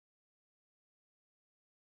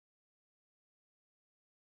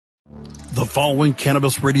The following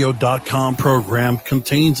CannabisRadio.com program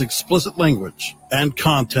contains explicit language and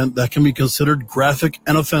content that can be considered graphic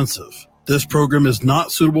and offensive. This program is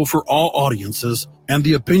not suitable for all audiences, and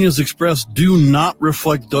the opinions expressed do not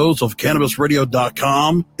reflect those of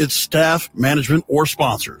CannabisRadio.com, its staff, management, or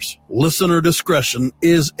sponsors. Listener discretion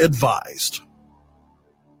is advised.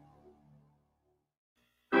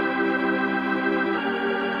 And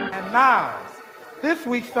now, this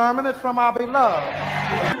week's sermon is from our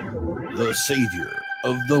beloved, the savior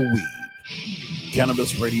of the weed.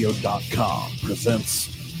 CannabisRadio.com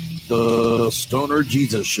presents the Stoner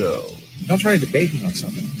Jesus Show. Don't try to debate me on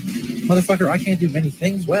something. Motherfucker, I can't do many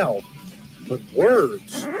things well, but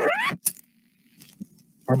words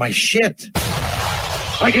are my shit.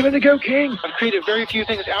 I give it to Go King. I've created very few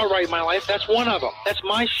things outright in my life. That's one of them. That's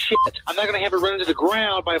my shit. I'm not going to have it run into the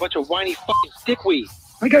ground by a bunch of whiny fucking dickweed.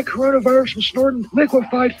 I got coronavirus from snorting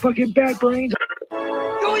liquefied fucking bat brains. Do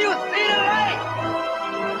you see the light?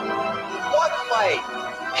 What light?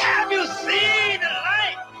 Have you seen the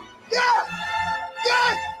light? Yes!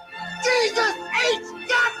 Yes! Jesus H.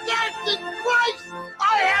 goddamn Christ!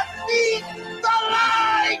 I have seen the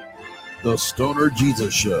light! The Stoner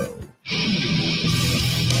Jesus Show.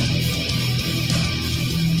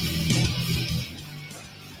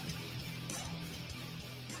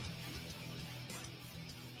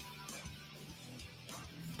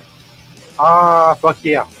 Fuck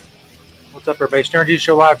yeah. What's up, everybody? Stoner Jesus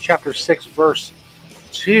Show Live, Chapter 6, Verse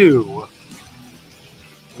 2.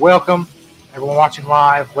 Welcome, everyone watching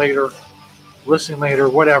live, later, listening later,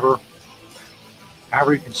 whatever.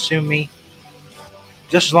 However you consume me.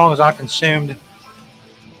 Just as long as I'm consumed.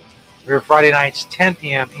 We're Friday nights, 10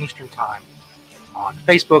 p.m. Eastern Time. On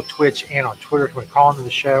Facebook, Twitch, and on Twitter. If you want to call into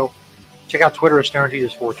the show, check out Twitter at Stoner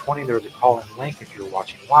Jesus 420. There's a call-in link if you're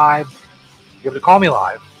watching live. You're able to call me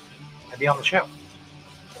live and be on the show.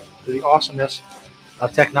 To the awesomeness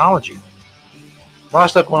of technology. A lot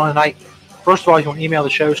of stuff going on tonight. First of all, you want to email the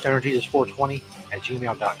show,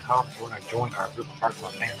 stonerjesus420@gmail.com. If you want to join our group of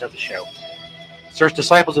hardcore fans of the show, search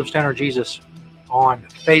Disciples of Stoner Jesus on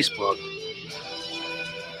Facebook.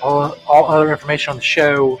 All other information on the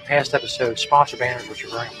show, past episodes, sponsor banners, which are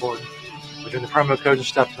very important. We're doing the promo codes and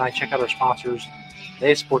stuff tonight. Check out our sponsors.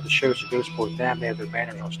 They support the show, so go support them. They have their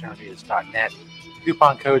banners on stonerjesus.net.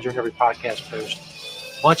 Coupon codes are in every podcast post.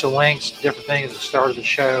 Bunch of links, different things at the start of the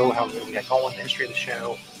show, how we got going, the history of the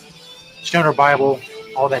show, Stoner Bible,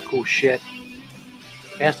 all that cool shit.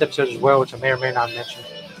 Past episodes as well, which I may or may not mention.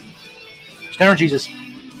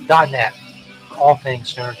 StonerJesus.net for all things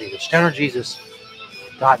Stoner Jesus.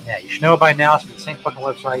 StonerJesus.net. You should know it by now. It's been the same fucking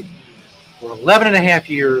website for 11 and a half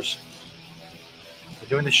years. We're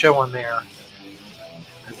doing the show on there.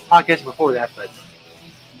 And the podcast before that, but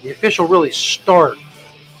the official really start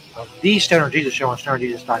of the Stoner Jesus Show on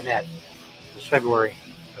StonerJesus.net was February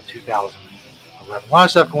of 2011. A lot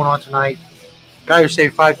of stuff going on tonight. Guy who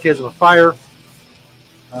saved 5 kids on a fire.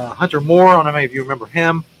 Hunter Moore, I don't know how many of you remember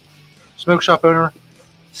him. Smoke shop owner.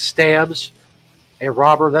 Stabs a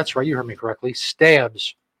robber. That's right, you heard me correctly.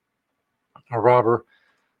 Stabs a robber.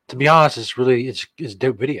 To be honest, it's a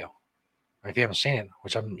dope video. If you haven't seen it,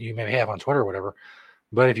 which you may have on Twitter or whatever.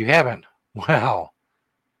 But if you haven't, wow.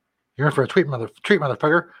 You're in for a treat,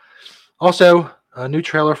 motherfucker. Also, a new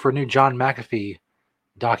trailer for a new John McAfee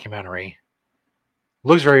documentary.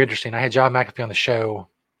 Looks very interesting. I had John McAfee on the show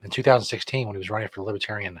in 2016 when he was running for the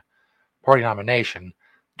Libertarian Party nomination.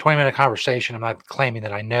 20-minute conversation. I'm not claiming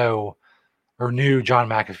that I know or knew John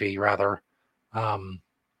McAfee, rather.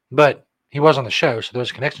 But he was on the show, so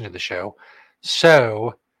there's a connection to the show.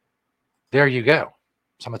 So, there you go.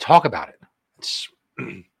 So I'm going to talk about it. It's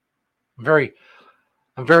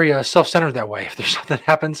I'm very self-centered that way. If there's something that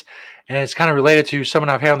happens and it's kind of related to someone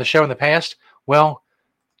I've had on the show in the past, well,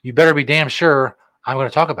 you better be damn sure I'm going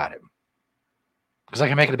to talk about it because I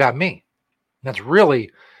can make it about me. And that's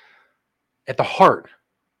really at the heart,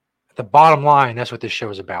 at the bottom line. That's what this show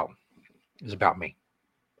is about. It's about me.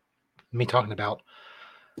 Me talking about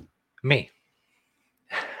me.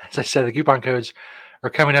 As I said, the coupon codes are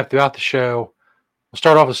coming up throughout the show. We'll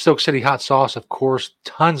start off with Silk City Hot Sauce, of course,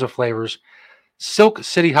 tons of flavors.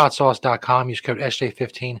 SilkCityHotSauce.com. Use code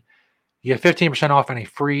SJ15. You get 15% off and a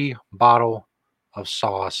free bottle of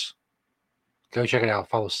sauce. Go check it out.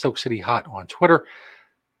 Follow Silk City Hot on Twitter.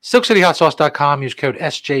 SilkCityHotSauce.com. Use code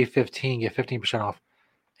SJ15. Get 15% off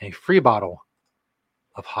and a free bottle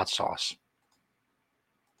of hot sauce.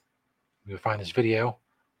 You'll find this video.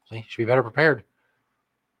 See, you should be better prepared.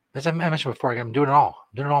 As I mentioned before, I'm doing it all.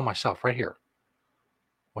 I'm doing it all myself right here.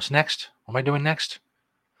 What's next? What am I doing next?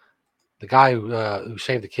 The guy who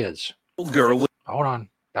saved the kids. Girl. Hold on.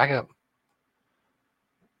 Back up.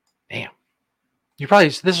 Damn.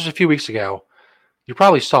 This was a few weeks ago. You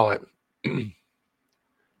probably saw it.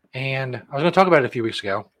 And I was going to talk about it a few weeks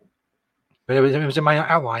ago, but it was in my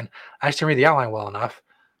outline. I just didn't read the outline well enough,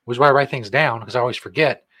 which is why I write things down, because I always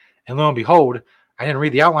forget. And lo and behold, I didn't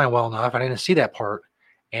read the outline well enough. I didn't see that part,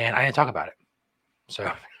 and I didn't talk about it.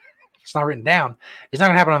 So it's not written down. It's not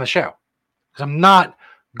going to happen on the show, because I'm not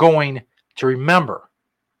going to remember.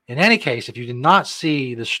 In any case, if you did not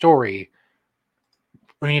see the story,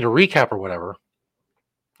 or you need a recap or whatever,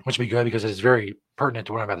 which would be good because it's very pertinent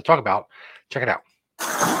to what I'm about to talk about, check it out.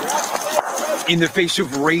 In the face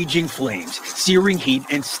of raging flames, searing heat,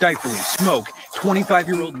 and stifling smoke,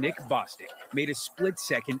 25-year-old Nick Bostic made a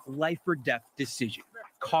split-second life-or-death decision.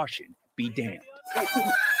 Caution be damned.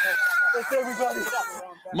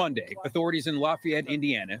 Monday, authorities in Lafayette,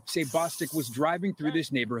 Indiana, say Bostic was driving through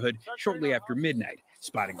this neighborhood shortly after midnight.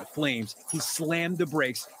 Spotting the flames, he slammed the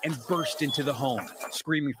brakes and burst into the home,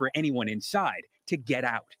 screaming for anyone inside to get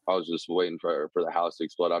out. I was just waiting for the house to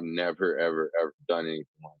explode. I've never, ever done anything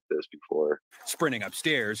like this before. Sprinting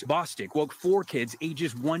upstairs, Bostic woke 4 kids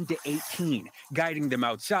ages 1 to 18, guiding them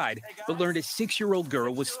outside, but learned a 6-year-old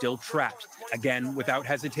girl was still trapped. Again, without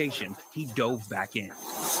hesitation, he dove back in.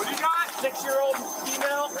 What do you got? 6-year-old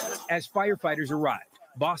female? As firefighters arrived,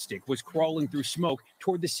 Bostic was crawling through smoke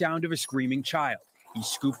toward the sound of a screaming child. He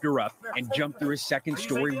scooped her up and jumped through a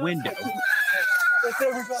second-story window,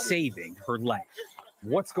 saving her life.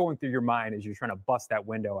 What's going through your mind as you're trying to bust that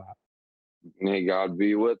window out? May God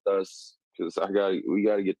be with us, because we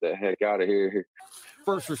got to get the heck out of here.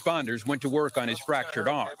 First responders went to work on his fractured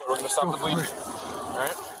arm. We're going to stop the bleeding. All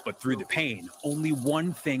right? But through the pain, only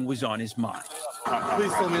one thing was on his mind.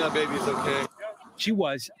 Please tell me that baby's okay. She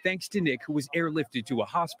was, thanks to Nick, who was airlifted to a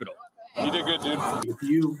hospital. You did good, dude. If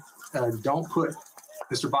you don't put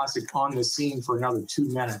Mr. Bostic on the scene for another 2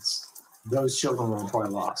 minutes, those children were probably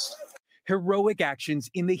lost. Heroic actions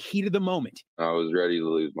in the heat of the moment. I was ready to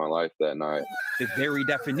lose my life that night. The very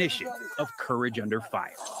definition of courage under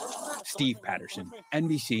fire. Steve Patterson,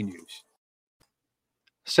 NBC News.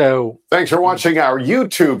 So, thanks for watching our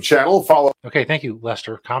YouTube channel. Follow. Okay, thank you,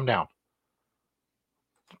 Lester. Calm down.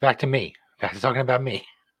 Back to me. Back to talking about me.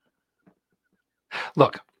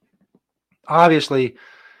 Look, obviously,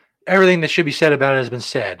 everything that should be said about it has been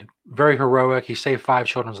said. Very heroic. He saved 5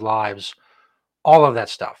 children's lives. All of that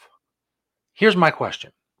stuff. Here's my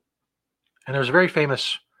question. And there's a very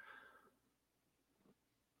famous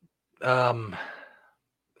thought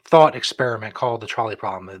experiment called the trolley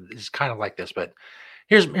problem. It's kind of like this, but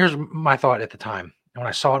here's my thought at the time. And when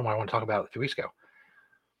I saw it and when I want to talk about it a few weeks ago.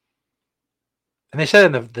 And they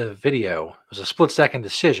said in the video, it was a split-second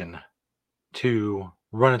decision to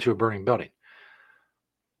run into a burning building.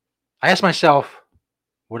 I asked myself,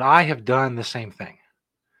 would I have done the same thing?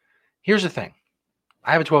 Here's the thing.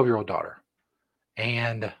 I have a 12-year-old daughter,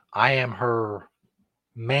 and I am her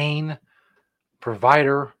main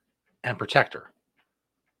provider and protector.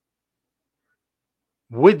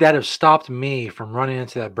 Would that have stopped me from running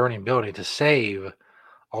into that burning building to save,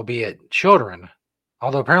 albeit children?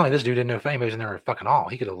 Although apparently this dude didn't know if anybody was in there at fucking all.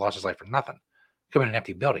 He could have lost his life for nothing. Could have been an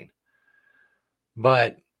empty building.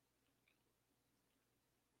 But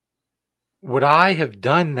would I have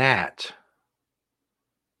done that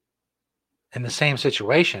in the same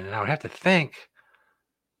situation? And I would have to think,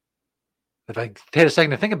 if I had a second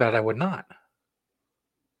to think about it, I would not.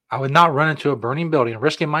 I would not run into a burning building,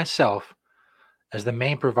 risking myself as the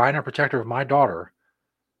main provider and protector of my daughter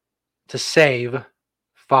to save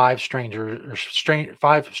 5 stranger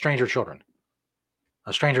children.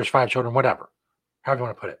 A stranger's 5 children, whatever. However you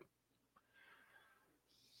want to put it.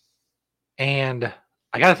 And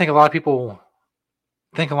I got to think a lot of people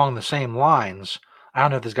think along the same lines. I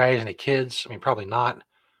don't know if this guy has any kids. I mean, probably not.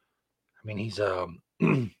 I mean, he's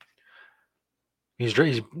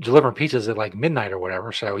he's delivering pizzas at like midnight or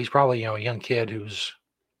whatever. So he's probably, a young kid who's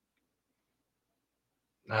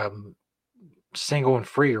single and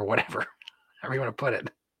free or whatever. However you want to put it.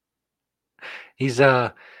 He's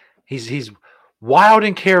wild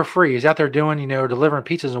and carefree. He's out there doing, delivering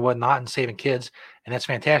pizzas and whatnot and saving kids, and that's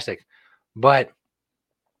fantastic. But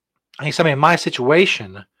I think somebody in my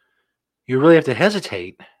situation, you really have to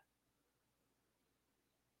hesitate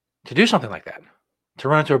to do something like that, to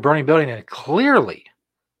run into a burning building and clearly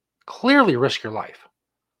risk your life.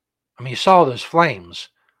 I mean, you saw those flames.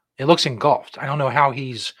 It looks engulfed. I don't know how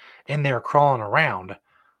he's in there crawling around.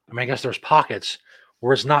 I mean, I guess there's pockets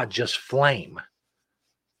where it's not just flame,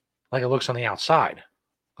 like it looks on the outside.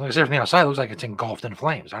 Like I said, from the outside, it looks like it's engulfed in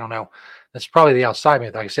flames. I don't know. That's probably the outside.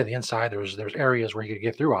 Like I said, the inside, there's areas where he could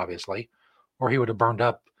get through, obviously, or he would have burned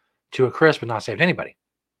up to a crisp and not saved anybody.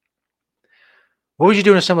 What would you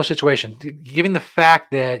do in a similar situation? Given the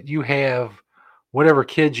fact that you have whatever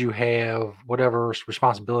kids you have, whatever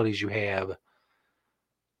responsibilities you have,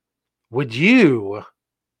 would you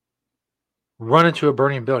run into a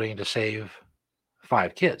burning building to save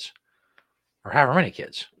 5 kids or however many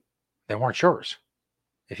kids that weren't yours?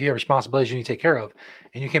 If you have responsibilities you need to take care of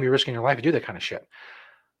and you can't be risking your life to do that kind of shit.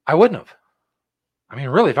 I wouldn't have. I mean,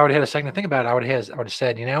 really, if I would have had a second to think about it, I would have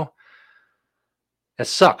said, you know, that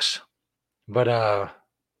sucks, but I'm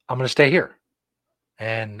going to stay here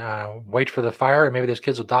and wait for the fire, and maybe those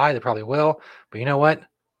kids will die. They probably will, but you know what?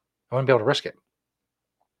 I wouldn't be able to risk it.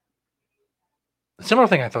 A similar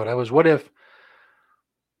thing I thought of was, what if,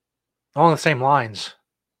 along the same lines,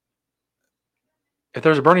 if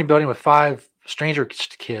there's a burning building with 5 stranger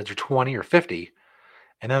kids, or 20 or 50,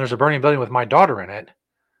 and then there's a burning building with my daughter in it,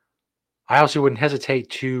 I also wouldn't hesitate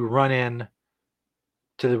to run in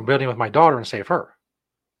to the building with my daughter and save her.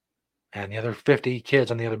 And the other 50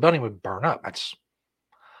 kids on the other building would burn up.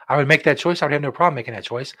 I would make that choice. I would have no problem making that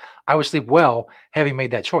choice. I would sleep well having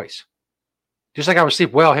made that choice. Just like I would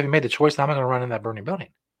sleep well having made the choice that I'm not going to run in that burning building.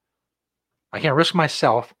 I can't risk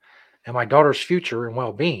myself and my daughter's future and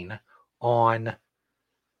well-being on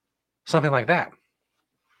something like that.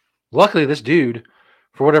 Luckily, this dude,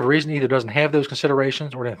 for whatever reason, either doesn't have those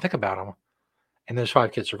considerations or didn't think about them, and those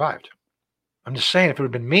 5 kids survived. I'm just saying, if it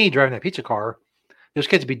would have been me driving that pizza car, those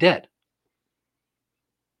kids would be dead.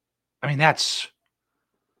 I mean,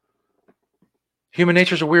 human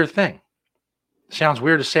nature is a weird thing. It sounds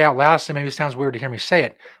weird to say out loud, so maybe it sounds weird to hear me say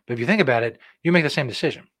it, but if you think about it, you make the same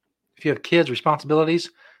decision. If you have kids, responsibilities,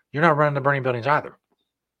 you're not running the burning buildings either.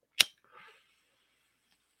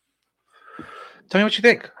 Tell me what you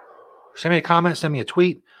think. Send me a comment, send me a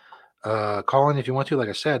tweet, call in if you want to, like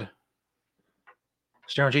I said.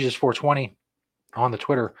 Stoner Jesus 420 on the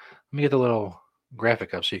Twitter. Let me get the little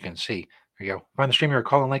graphic up so you can see. There you go. Find the stream here,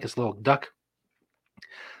 call in link. It's a little duck.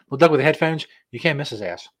 Little duck with the headphones. You can't miss his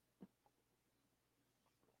ass.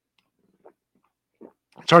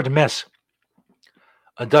 It's hard to miss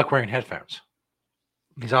a duck wearing headphones.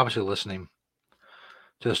 He's obviously listening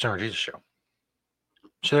to the Stoner Jesus show.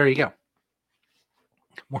 So there you go.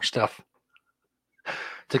 More stuff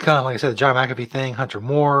to come. Like I said, the John McAfee thing, Hunter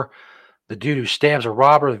Moore, the dude who stabs a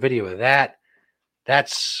robber, the video of that.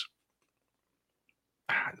 That's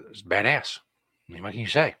badass. I mean, what can you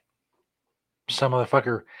say? Some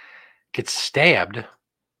motherfucker gets stabbed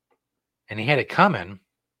and he had it coming.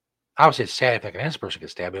 Obviously, it's sad if like an innocent person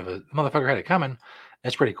gets stabbed, but if a motherfucker had it coming,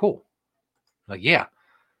 that's pretty cool. Like, yeah,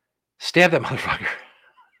 stab that motherfucker.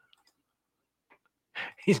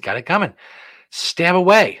 He's got it coming. Stab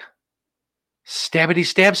away. Stabbity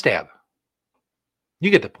stab stab.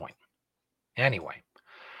 You get the point. Anyway,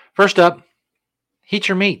 first up, heat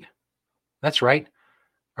your meat. That's right.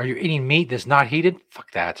 Are you eating meat that's not heated?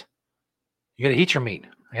 Fuck that. You got to heat your meat.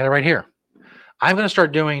 I got it right here. I'm going to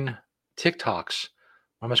start doing TikToks.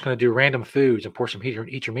 I'm just going to do random foods and pour some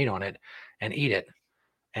heat your meat on it and eat it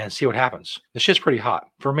and see what happens. This shit's pretty hot.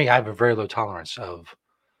 For me, I have a very low tolerance of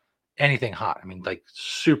anything hot. I mean, like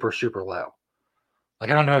super, super low. Like,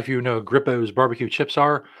 I don't know if you know what Grippo's barbecue chips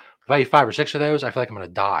are. If I eat 5 or 6 of those, I feel like I'm going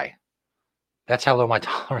to die. That's how low my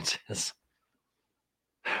tolerance is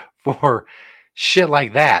for shit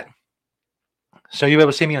like that. So you'll be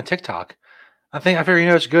able to see me on TikTok. I figure, you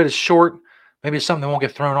know, it's good. It's short. Maybe it's something that won't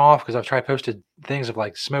get thrown off because I've tried posted things of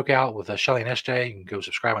like Smoke Out with Shelly and SJ. You can go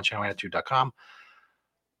subscribe on channelattitude.com.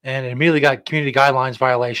 And it immediately got community guidelines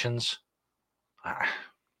violations.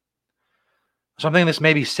 So I'm thinking this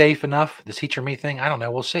may be safe enough, this heat your meat thing. I don't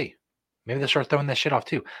know. We'll see. Maybe they'll start throwing that shit off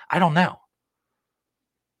too. I don't know.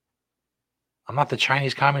 I'm not the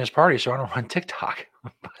Chinese Communist Party, so I don't run TikTok.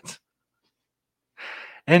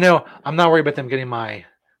 And no, I'm not worried about them getting my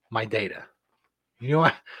data.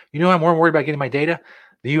 You know I'm more worried about getting my data?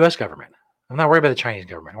 The U.S. government. I'm not worried about the Chinese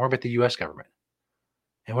government. I'm worried about the U.S. government.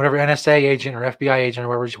 And whatever NSA agent or FBI agent or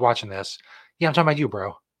whoever's watching this, yeah, I'm talking about you,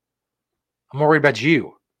 bro. I'm more worried about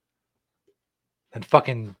you than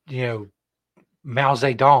fucking, you know, Mao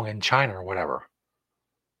Zedong in China or whatever.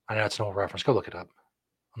 I know it's an old reference. Go look it up.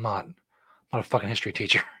 I'm not a fucking history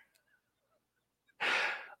teacher.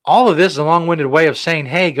 All of this is a long-winded way of saying,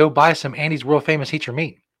 hey, go buy some Andy's World Famous Heat Your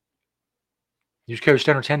Meat. Use code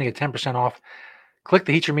Stoner10 to get 10% off. Click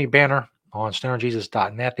the Heat Your Meat banner on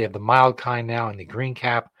stonerjesus.net. They have the mild kind now and the green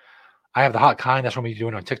cap. I have the hot kind. That's what we're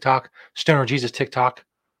doing on TikTok. Stoner Jesus TikTok.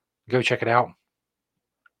 Go check it out.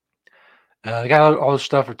 They got all this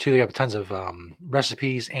stuff too. They got tons of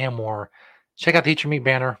recipes and more. Check out the Heat Your Meat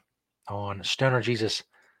banner on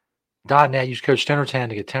stonerjesus.net. Use code Stoner10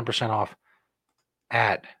 to get 10% off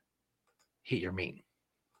at Heat Your Meat.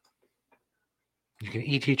 You can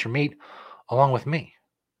eat your meat along with me.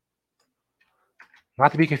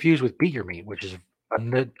 Not to be confused with beat your meat, which is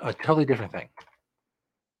a totally different thing.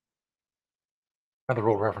 Another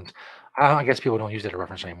old reference. I guess people don't use that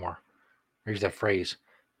reference anymore. Or use that phrase,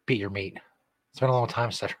 beat your meat. It's been a long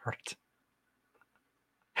time since I've heard it.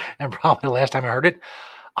 And probably the last time I heard it,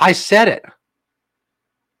 I said it.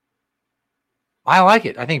 I like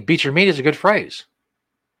it. I think beat your meat is a good phrase.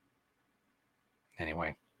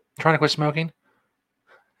 Anyway, trying to quit smoking.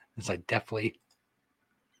 It's like definitely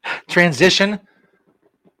transition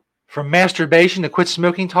from masturbation to quit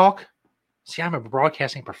smoking talk. See, I'm a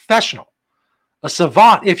broadcasting professional, a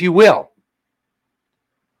savant, if you will.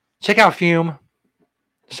 Check out Fume.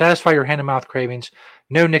 Satisfy your hand-to-mouth cravings.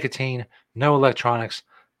 No nicotine, no electronics,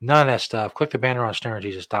 none of that stuff. Click the banner on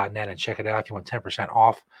stonerjesus.net and check it out if you want 10%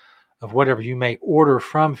 off of whatever you may order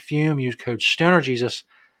from Fume. Use code STONERJesus.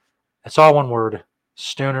 That's all one word,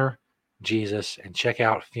 Stoner Jesus, and check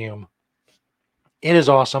out Fume. It is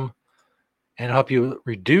awesome, and it'll help you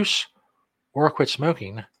reduce or quit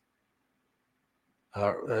smoking.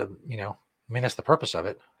 That's the purpose of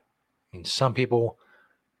it. I mean, some people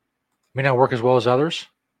may not work as well as others,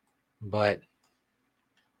 but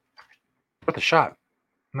worth a shot.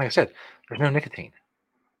 And like I said, there's no nicotine.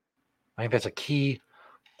 I think that's a key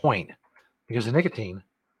point, because the nicotine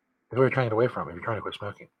is what you're trying to get away from if you're trying to quit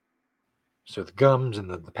smoking. So the gums and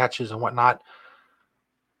the patches and whatnot,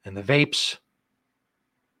 and the vapes,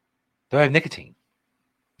 they have nicotine.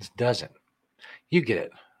 This doesn't. You get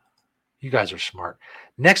it. You guys are smart.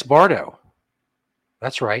 Next Bardo.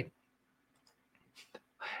 That's right.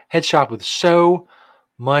 Head shop with so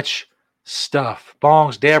much stuff.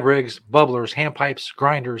 Bongs, dab rigs, bubblers, hand pipes,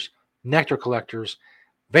 grinders, nectar collectors,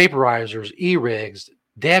 vaporizers, e-rigs,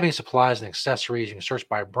 dabbing supplies and accessories. You can search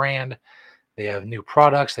by brand. They have new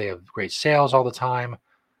products. They have great sales all the time.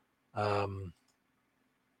 If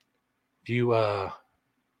you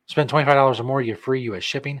spend $25 or more, you get free U.S.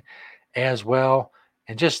 shipping as well.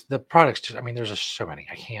 And just the products, there's just so many.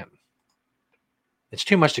 I can't. It's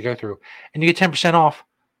too much to go through. And you get 10% off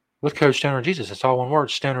with code Stoner Jesus. It's all one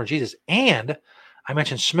word, Stoner Jesus. And I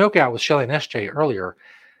mentioned Smoke Out with Shelly and SJ earlier.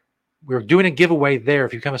 We're doing a giveaway there.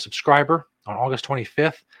 If you become a subscriber on August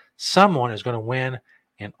 25th, someone is going to win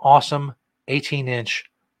an awesome 18-inch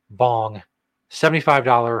bong,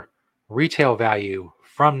 $75 retail value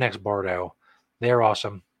from Next Bardo. They're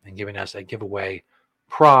awesome and giving us a giveaway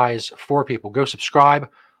prize for people. Go subscribe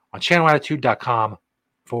on channelattitude.com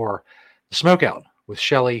for the Smoke Out with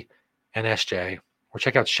Shelly and SJ. Or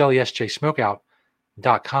check out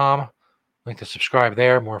ShellySJSmokeout.com. Link to subscribe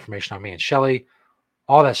there. More information on me and Shelly.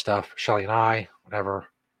 All that stuff. Shelly and I, whatever.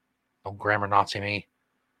 Don't grammar Nazi me.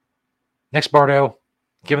 Next Bardo,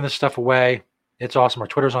 giving this stuff away. It's awesome. Our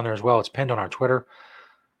Twitter's on there as well. It's pinned on our Twitter.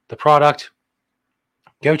 The product,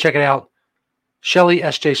 go check it out.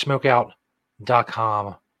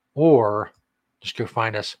 ShellySJSmokeout.com, or just go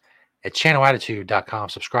find us at channelattitude.com.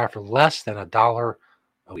 Subscribe for less than $1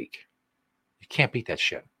 a week. You can't beat that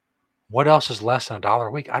shit. What else is less than $1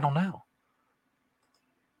 a week? I don't know.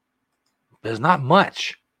 There's not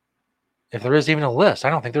much. If there is even a list, I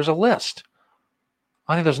don't think there's a list.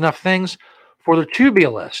 I think there's enough things for there to be a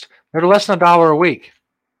list. They're less than $1 a week.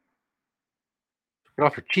 Get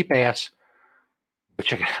off your cheap ass, but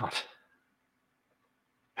check it out.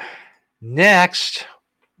 Next,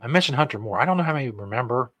 I mentioned Hunter Moore. I don't know how many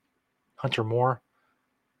remember Hunter Moore.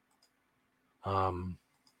 They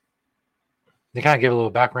kind of give a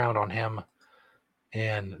little background on him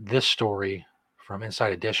in this story from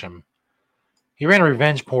Inside Edition. He ran a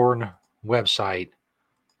revenge porn website.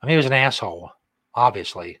 He was an asshole,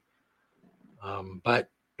 obviously. But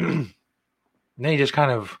then he just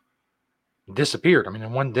kind of disappeared.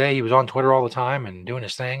 In one day he was on Twitter all the time and doing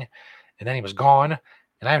his thing, and then he was gone.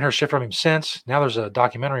 And I haven't heard shit from him since. Now there's a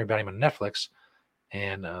documentary about him on Netflix.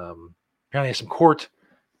 And apparently there's some court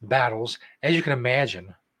battles, as you can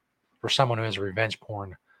imagine, for someone who has a revenge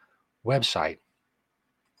porn website.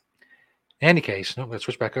 In any case, let's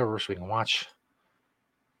switch back over so we can watch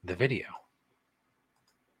the video.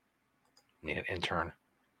 Need an intern.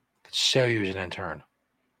 Could so use an intern.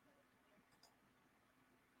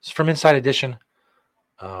 It's from Inside Edition.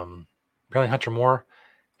 Apparently Hunter Moore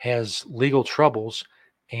has legal troubles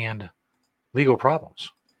and legal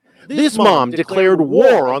problems. This mom declared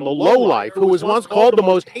war on the lowlife who was once called the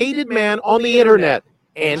most hated man on the internet,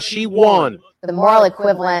 and she won. The moral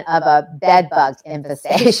equivalent of a bedbug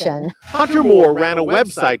infestation. Hunter Moore ran a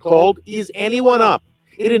website called Is Anyone Up?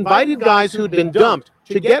 It invited guys who'd been dumped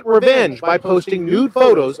to get revenge by posting nude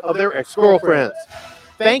photos of their ex-girlfriends.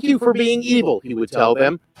 Thank you for being evil, he would tell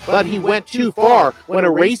them. But he went too far when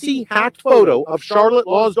a racy, hacked photo of Charlotte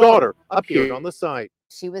Law's daughter appeared on the site.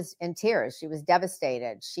 She was in tears. She was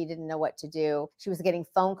devastated. She didn't know what to do. She was getting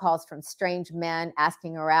phone calls from strange men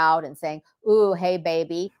asking her out and saying, "Ooh, hey,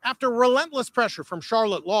 baby." After relentless pressure from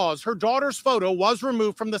Charlotte Laws, her daughter's photo was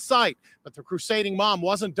removed from the site. But the crusading mom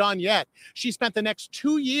wasn't done yet. She spent the next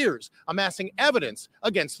 2 years amassing evidence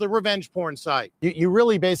against the revenge porn site. You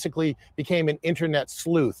really basically became an internet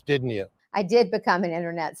sleuth, didn't you? I did become an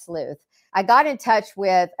internet sleuth. I got in touch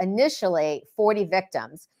with initially 40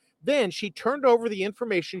 victims. Then she turned over the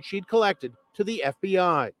information she'd collected to the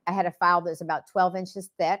FBI. I had a file that was about 12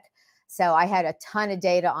 inches thick, so I had a ton of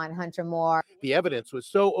data on Hunter Moore. The evidence was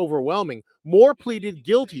so overwhelming, Moore pleaded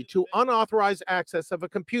guilty to unauthorized access of a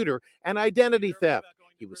computer and identity theft.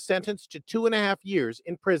 He was sentenced to 2.5 years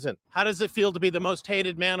in prison. How does it feel to be the most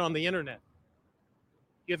hated man on the internet?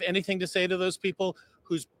 You have anything to say to those people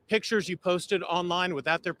whose pictures you posted online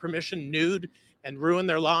without their permission nude and ruined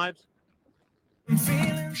their lives?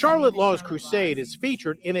 Charlotte Law's crusade is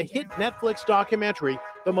featured in a hit Netflix documentary,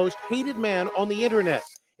 The Most Hated Man on the Internet,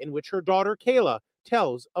 in which her daughter Kayla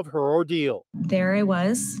tells of her ordeal. There I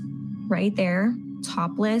was, right there,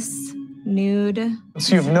 topless, nude.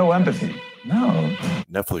 So you have no empathy? No.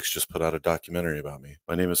 Netflix just put out a documentary about me.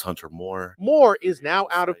 My name is Hunter Moore. Moore is now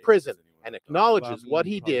out of prison and acknowledges what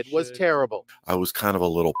he did was terrible. I was kind of a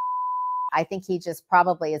little... I think he just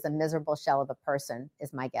probably is a miserable shell of a person,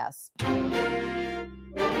 is my guess.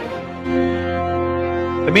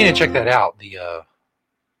 I mean to check that out, the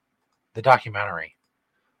documentary.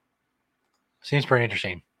 Seems pretty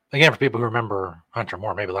interesting. Again, for people who remember Hunter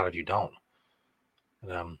Moore, maybe a lot of you don't.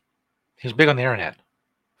 But, he was big on the internet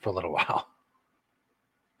for a little while,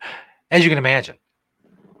 as you can imagine.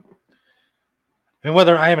 I mean,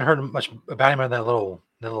 whether I haven't heard much about him in that little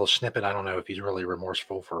snippet, I don't know if he's really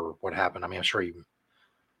remorseful for what happened. I mean, I'm sure he would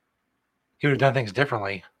have done things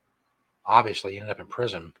differently. Obviously, he ended up in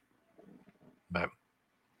prison, but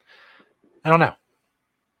I don't know.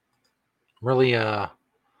 Really, I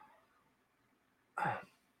mean,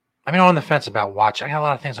 I'm on the fence about watching. I got a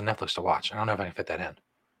lot of things on Netflix to watch. I don't know if I can fit that in. I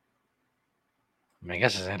mean, I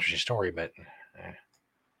guess it's an interesting story, but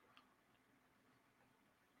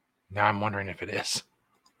now I'm wondering if it is.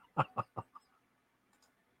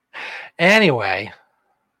 Anyway,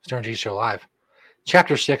 Stern G Show Live,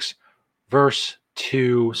 Chapter 6, Verse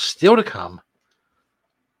 2, still to come.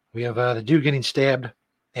 We have the dude getting stabbed,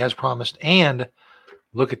 as promised, and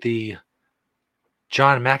look at the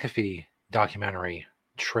John McAfee documentary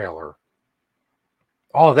trailer.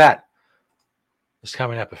 All of that is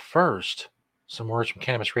coming up. But first, some words from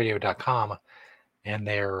CannabisRadio.com and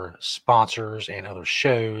their sponsors and other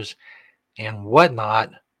shows and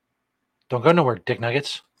whatnot. Don't go nowhere, dick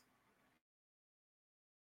nuggets.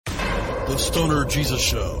 The Stoner Jesus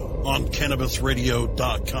Show on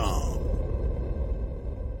CannabisRadio.com.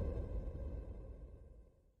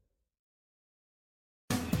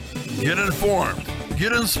 Get informed,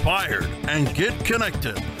 get inspired, and get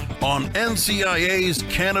connected on NCIA's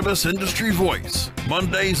Cannabis Industry Voice.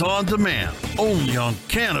 Mondays on demand, only on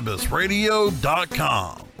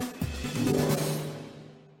CannabisRadio.com.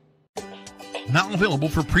 Now available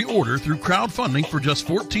for pre-order through crowdfunding for just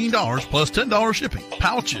 $14 plus $10 shipping.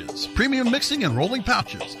 Pouches, premium mixing and rolling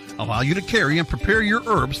pouches allow you to carry and prepare your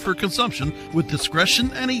herbs for consumption with discretion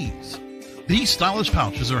and ease. These stylish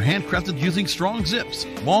pouches are handcrafted using strong zips,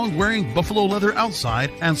 long-wearing buffalo leather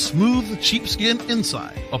outside, and smooth sheepskin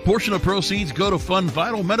inside. A portion of proceeds go to fund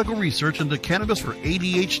vital medical research into cannabis for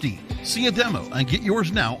ADHD. See a demo and get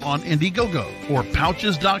yours now on Indiegogo or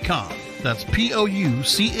Pouches.com. That's POUCHZ.com.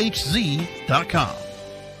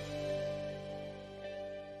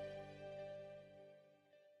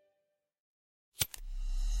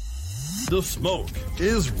 The smoke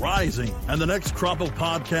is rising, and the next crop of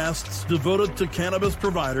podcasts devoted to cannabis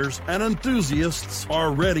providers and enthusiasts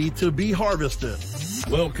are ready to be harvested.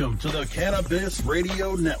 Welcome to the Cannabis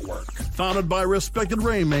Radio Network, founded by respected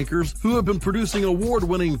rainmakers who have been producing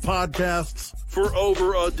award-winning podcasts for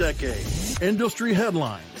over a decade. Industry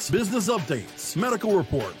headlines, business updates, medical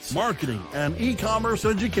reports, marketing, and e-commerce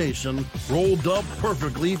education rolled up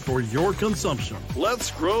perfectly for your consumption.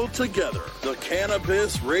 Let's grow together. The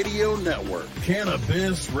Cannabis Radio Network.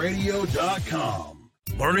 CannabisRadio.com.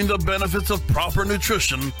 Learning the benefits of proper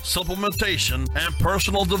nutrition, supplementation, and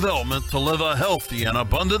personal development to live a healthy and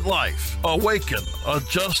abundant life. Awaken,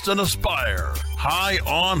 adjust, and aspire. High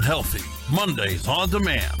on Healthy. Mondays on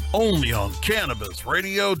demand. Only on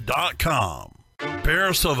CannabisRadio.com.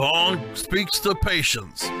 Bear Savon speaks to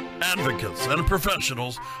patients, advocates, and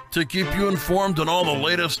professionals to keep you informed on all the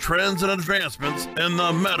latest trends and advancements in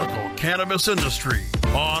the medical cannabis industry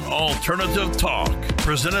on Alternative Talk,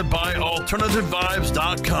 presented by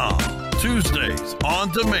AlternativeVibes.com. Tuesdays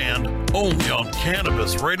on demand, only on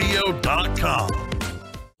CannabisRadio.com.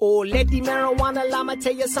 Oh, let the marijuana llama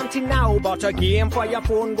tell you something now about a game for your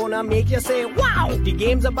phone gonna make you say, wow! The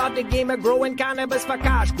game's about the game of growing cannabis for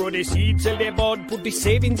cash. Grow the seeds, sell the bud, put the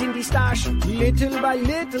savings in the stash. Little by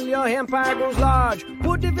little, your empire grows large.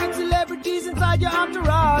 Put different celebrities inside your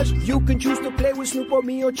entourage. You can choose to play with Snoop or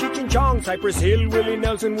me or Cheech and Chong. Cypress Hill, Willie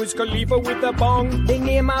Nelson, Wiz Khalifa with the bong. The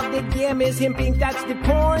name of the game is Hemp Inc., that's the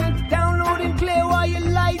point. Download and play while you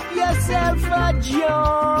light yourself a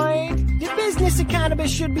joint. The business of cannabis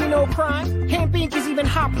should be no crime. Hemp Inc. is even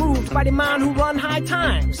hot-proofed by the man who run High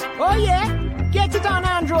Times. Oh yeah? Get it on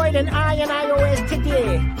Android and iOS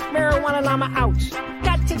today. Marijuana Llama out.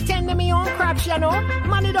 Got to tend to me own crops, you know.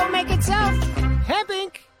 Money don't make itself. Hemp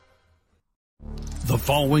Inc. The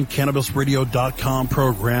following CannabisRadio.com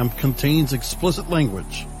program contains explicit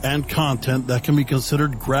language and content that can be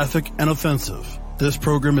considered graphic and offensive. This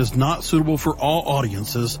program is not suitable for all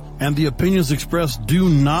audiences, and the opinions expressed do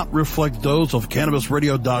not reflect those of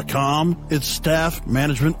CannabisRadio.com, its staff,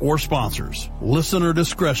 management, or sponsors. Listener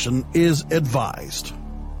discretion is advised.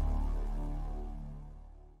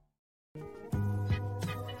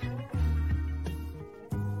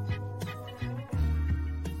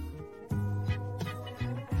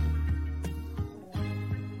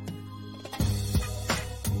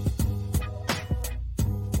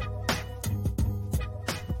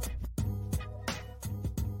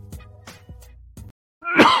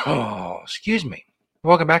 Oh, excuse me.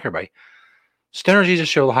 Welcome back, everybody. Stoner Jesus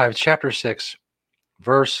Show Live, Chapter 6,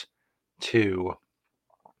 Verse 2.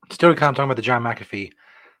 Still kind of talking about the John McAfee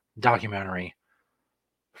documentary.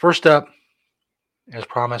 First up, as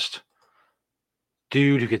promised,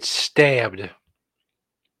 dude who gets stabbed. And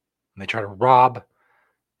they try to rob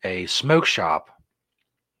a smoke shop.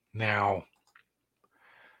 Now,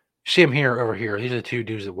 you see them over here. These are the two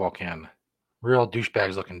dudes that walk in. Real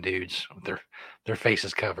douchebags looking dudes with their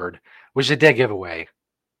faces covered, which is a dead giveaway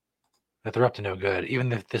that they're up to no good.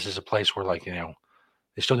 Even if this is a place where, like, you know,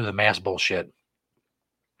 they still do the mass bullshit.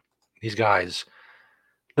 These guys,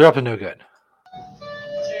 they're up to no good.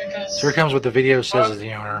 So here comes what the video says is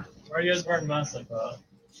the owner. Why are you guys wearing masks like that?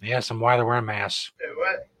 He asks them why they're wearing masks. Hey,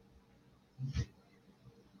 what?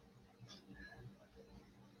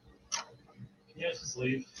 Can you guys just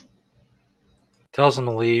leave? Tells them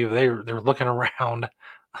to leave. They're looking around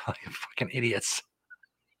like fucking idiots.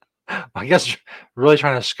 I guess really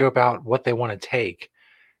trying to scope out what they want to take.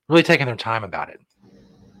 Really taking their time about it.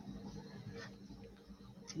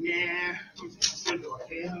 Yeah.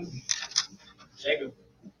 Jacob.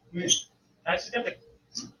 I just got the.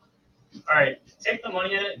 Alright, take the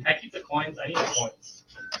money in it. I keep the coins. I need the coins.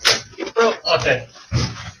 Bro, okay.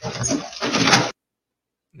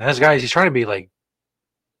 Now this guy, he's trying to be like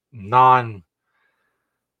non-escalating,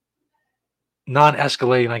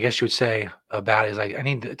 I guess you would say, about it. He's like, I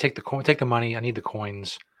need to take the money. I need the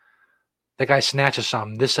coins. That guy snatches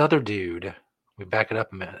some. This other dude, we back it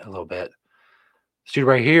up a little bit. This dude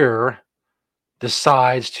right here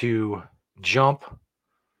decides to jump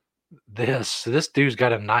this. So this dude's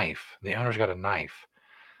got a knife. The owner's got a knife.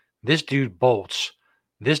 This dude bolts.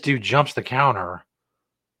 This dude jumps the counter.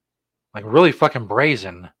 Like really fucking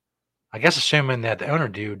brazen. I guess assuming that the owner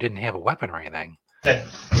dude didn't have a weapon or anything. That's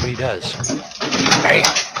what he does. Hey!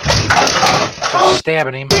 Starts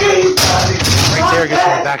stabbing him. Right there, gets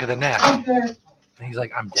in the back of the neck. And he's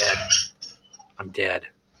like, I'm dead. I'm dead.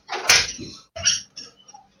 Let's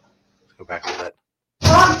go back a little bit.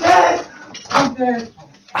 I'm dead! I'm dead!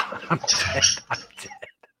 I'm dead. I'm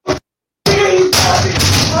dead.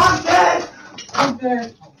 I'm dead! I'm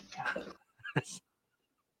dead!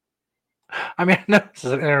 I mean, I know this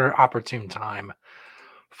is an inopportune time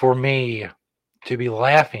for me to be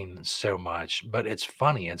laughing so much, but it's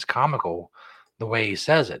funny. It's comical the way he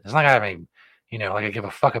says it. It's not like I give a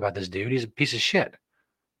fuck about this dude. He's a piece of shit.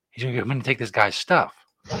 He's going to come in and take this guy's stuff.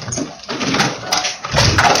 I'm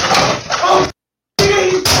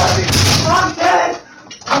dead!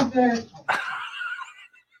 I'm dead!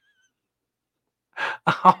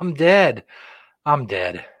 I'm dead. I'm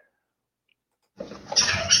dead. I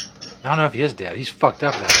don't know if he is dead. He's fucked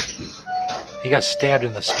up now. He got stabbed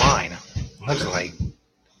in the spine. Looks like. And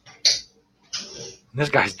this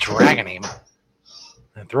guy's dragging him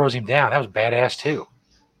and throws him down. That was badass too.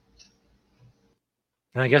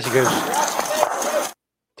 And I guess he goes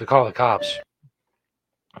to call the cops.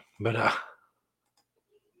 But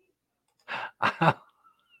I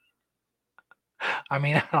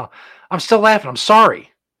mean, I'm still laughing. I'm sorry.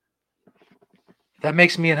 That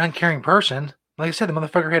makes me an uncaring person. Like I said, the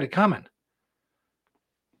motherfucker had it coming.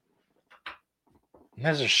 And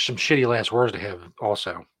those are some shitty last words to have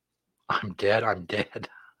also. I'm dead. I'm dead.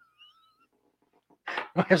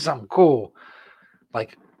 I have something cool.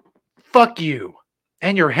 Like, fuck you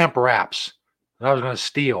and your hemp wraps that I was going to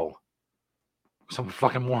steal. Some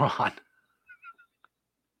fucking moron.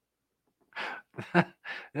 The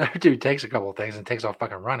other dude takes a couple of things and takes off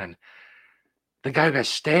fucking running. The guy who got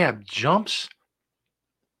stabbed jumps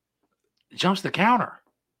the counter. I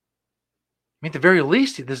mean, at the very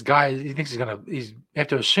least, this guy, he thinks you have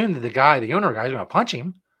to assume that the owner guy is going to punch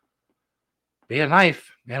him. But he had a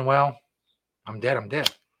knife, and well, I'm dead.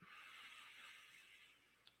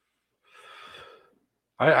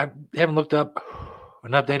 I haven't looked up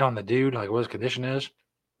an update on the dude, like what his condition is.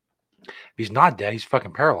 If he's not dead, he's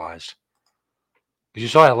fucking paralyzed. Because you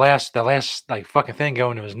saw that last like fucking thing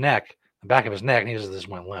go into his neck, the back of his neck, and he just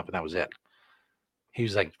went limp, and that was it. He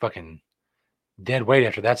was like fucking dead weight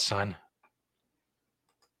after that, son.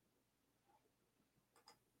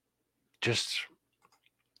 Just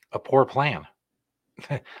a poor plan.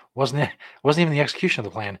 wasn't even the execution of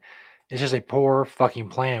the plan. It's just a poor fucking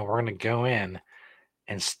plan. We're gonna go in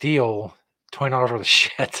and steal $20 worth of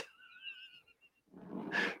shit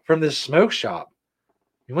from this smoke shop. I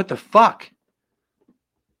mean, what the fuck?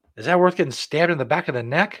 Is that worth getting stabbed in the back of the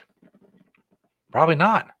neck? Probably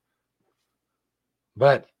not.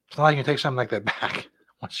 But it's not like you can take something like that back.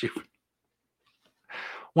 Once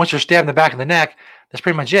you're stabbed in the back of the neck, that's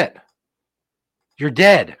pretty much it. You're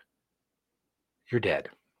dead. You're dead.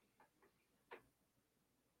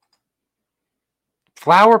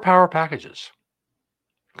 Flower Power Packages.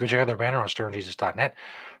 Go check out their banner on sternjesus.net.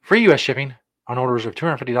 Free U.S. shipping on orders of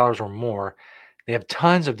 $250 or more. They have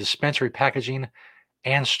tons of dispensary packaging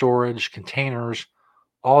and storage, containers,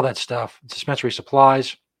 all that stuff. Dispensary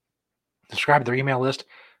supplies. Subscribe to their email list.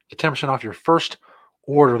 Get 10% off your first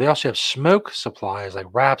order. They also have smoke supplies like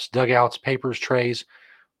wraps, dugouts, papers, trays,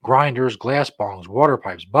 grinders, glass bongs, water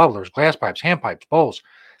pipes, bubblers, glass pipes, hand pipes, bowls,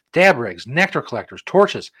 dab rigs, nectar collectors,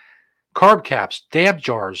 torches, carb caps, dab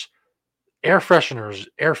jars, air fresheners,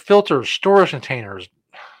 air filters, storage containers,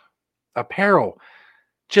 apparel,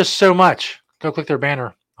 just so much. Go click their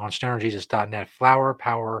banner on stonerjesus.net. Flower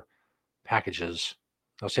Power Packages.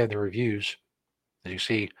 They'll have the reviews, as you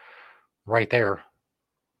see right there.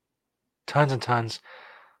 Tons and tons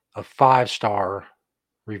of 5-star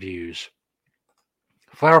reviews.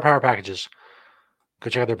 Flower Power Packages. Go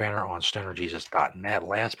check out their banner on stonerjesus.net.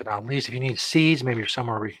 Last but not least, if you need seeds, maybe you're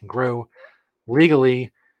somewhere where you can grow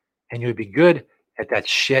legally and you would be good at that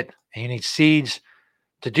shit, and you need seeds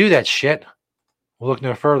to do that shit, we'll look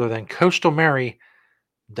no further than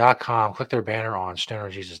coastalmary.com. Click their banner on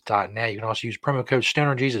stonerjesus.net. You can also use promo code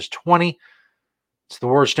stonerjesus20. It's the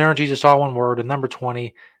word stonerjesus, all one word, and number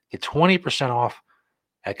 20. Get 20% off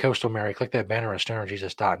at Coastal Mary. Click that banner on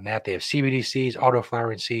stonerjesus.net. They have CBD seeds,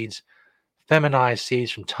 auto-flowering seeds, feminized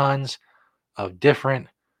seeds from tons of different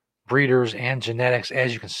breeders and genetics.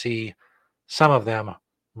 As you can see, some of them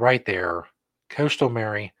right there. Coastal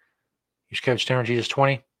Mary. Use code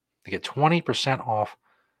stonerjesus20 to get 20% off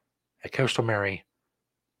at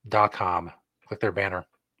coastalmary.com. Click their banner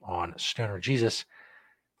on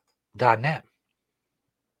stonerjesus.net.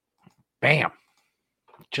 Bam.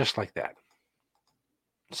 Just like that.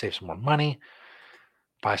 Save some more money.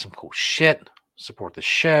 Buy some cool shit. Support the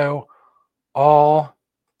show. All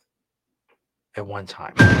at one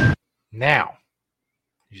time. Now,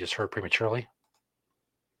 you just heard prematurely.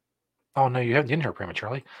 Oh, no, you didn't hear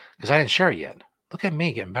prematurely because I didn't share it yet. Look at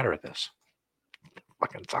me getting better at this.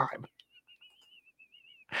 Fucking time.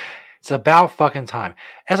 It's about fucking time.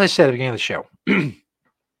 As I said at the beginning of the show,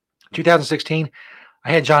 2016,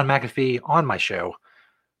 I had John McAfee on my show.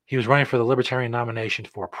 He was running for the Libertarian nomination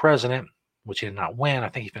for president, which he did not win. I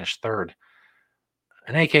think he finished third.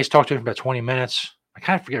 In any case, talked to him for about 20 minutes. I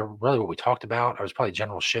kind of forget really what we talked about. I was probably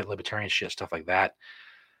general shit, libertarian shit, stuff like that.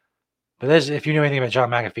 But if you know anything about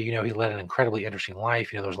John McAfee, you know he led an incredibly interesting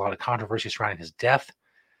life. You know, there was a lot of controversy surrounding his death.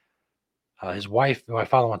 His wife, who I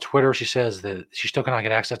follow on Twitter, she says that she still cannot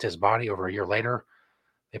get access to his body over a year later.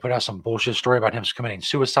 They put out some bullshit story about him committing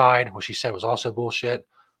suicide, which she said was also bullshit,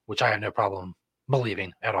 which I have no problem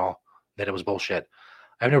believing at all that it was bullshit.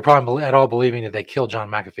 I have no problem at all believing that they killed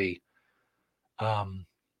John McAfee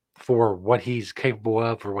for what he's capable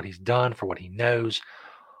of, for what he's done, for what he knows,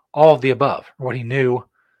 all of the above, for what he knew.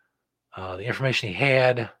 The information he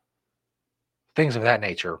had, things of that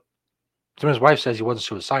nature. So when his wife says he wasn't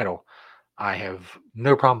suicidal, I have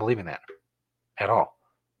no problem believing that at all.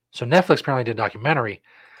 So Netflix apparently did a documentary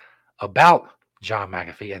about John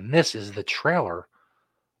McAfee, and this is the trailer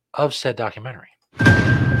of said documentary.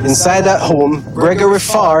 Inside that home, Gregory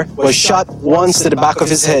Farr was shot once to the back of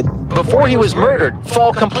his head. Before he was murdered,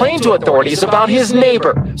 Fall complained to authorities about his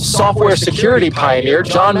neighbor, software security pioneer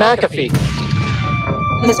John McAfee.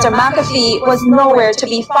 Mr. McAfee was nowhere to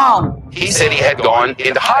be found. He said he had gone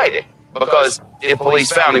into hiding because if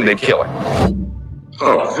police found him, they'd kill him.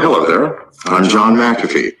 Oh, hello there. I'm John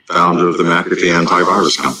McAfee, founder of the McAfee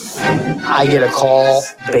Antivirus Company. I get a call,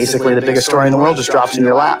 basically the biggest story in the world just drops in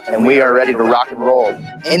your lap, and we are ready to rock and roll.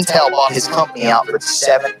 Intel bought his company out for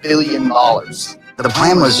 $7 billion. The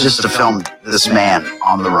plan was just to film this man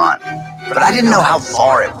on the run, but I didn't know how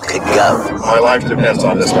far it could go. My life depends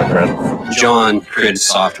on this, my friend. John created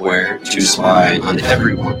software to spy on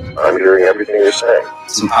everyone. I'm hearing everything you're saying.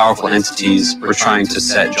 Some powerful entities were trying to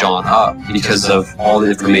set John up because of all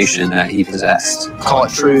the information that he possessed. Call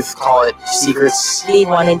it truth, call it secrets. They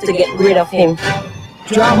wanted to get rid of him.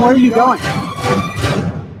 John, where are you going?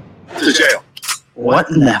 To jail. What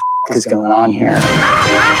in the is going on here?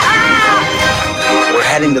 We're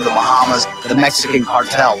heading to the Bahamas. The Mexican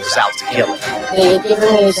cartel is out to kill him. They had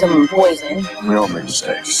given me some poison. We all make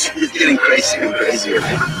mistakes. It's getting crazier and crazier.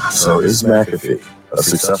 So is McAfee a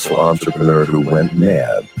successful entrepreneur who went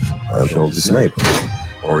mad and killed his neighbor?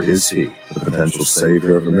 Or is he the potential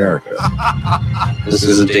savior of America? This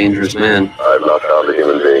is a dangerous man. I've not found a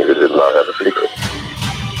human being who did not have a secret.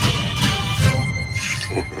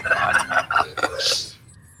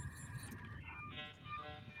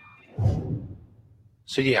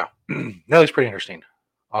 So yeah, that looks pretty interesting.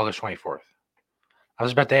 August 24th. I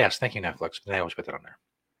was about to ask, thank you Netflix, but they always put that on there.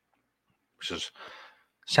 Which is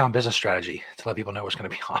sound business strategy to let people know what's going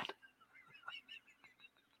to be on.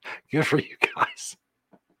 Good for you guys.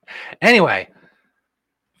 Anyway,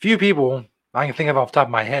 few people I can think of off the top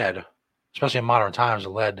of my head, especially in modern times,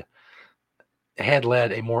 had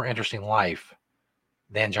led a more interesting life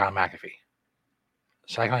than John McAfee.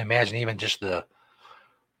 So I can imagine even just the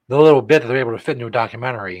little bit that they're able to fit into a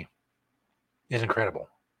documentary is incredible.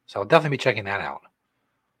 So I'll definitely be checking that out.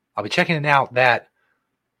 I'll be checking it out that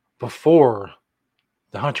before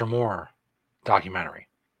the Hunter Moore documentary.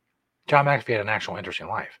 John McAfee had an actual interesting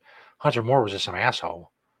life. Hunter Moore was just some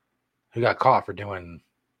asshole who got caught for doing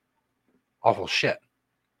awful shit.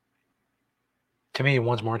 To me,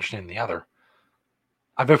 one's more interesting than the other.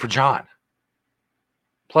 I vote for John.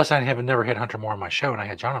 Plus, I have never had Hunter Moore on my show, and I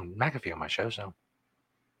had John McAfee on my show, so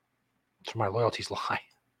that's where my loyalties lie.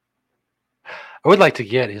 I would like to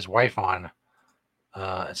get his wife on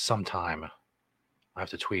at some time. I have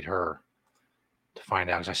to tweet her to find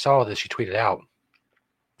out, because I saw that she tweeted out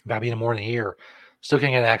about being more than a year, still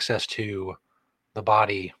can't get access to the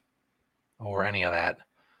body or any of that.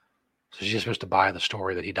 So she's just supposed to buy the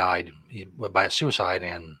story that he died by a suicide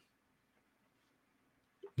and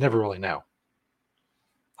never really know.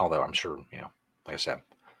 Although I'm sure, like I said,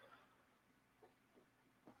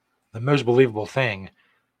 the most believable thing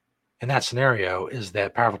in that scenario is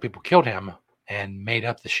that powerful people killed him and made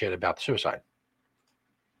up the shit about the suicide.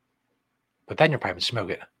 But then you're probably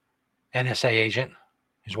smoking NSA agent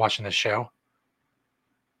who's watching this show.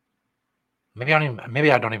 Maybe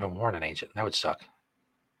I don't even warn an agent. That would suck.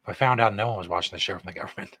 If I found out no one was watching the show from the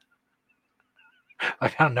government, I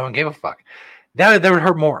found no one gave a fuck. That would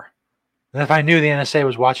hurt more than if I knew the NSA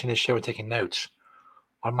was watching this show and taking notes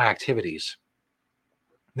on my activities.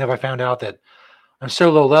 And if I found out that I'm so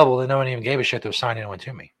low level that no one even gave a shit to assign anyone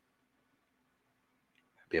to me.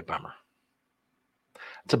 That'd be a bummer.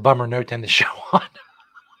 It's a bummer note to end the show on.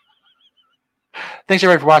 Thanks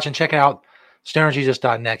everybody for watching. Check out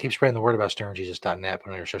stonerjesus.net. Keep spreading the word about stonerjesus.net. Put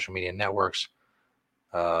it on your social media networks.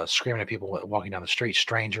 Screaming at people walking down the street,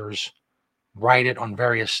 strangers. Write it on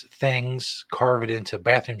various things. Carve it into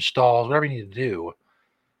bathroom stalls. Whatever you need to do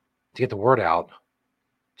to get the word out.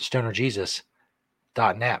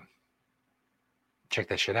 stonerjesus.net. Check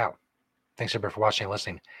that shit out. Thanks everybody for watching and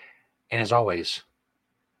listening. And as always,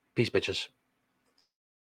 peace, bitches.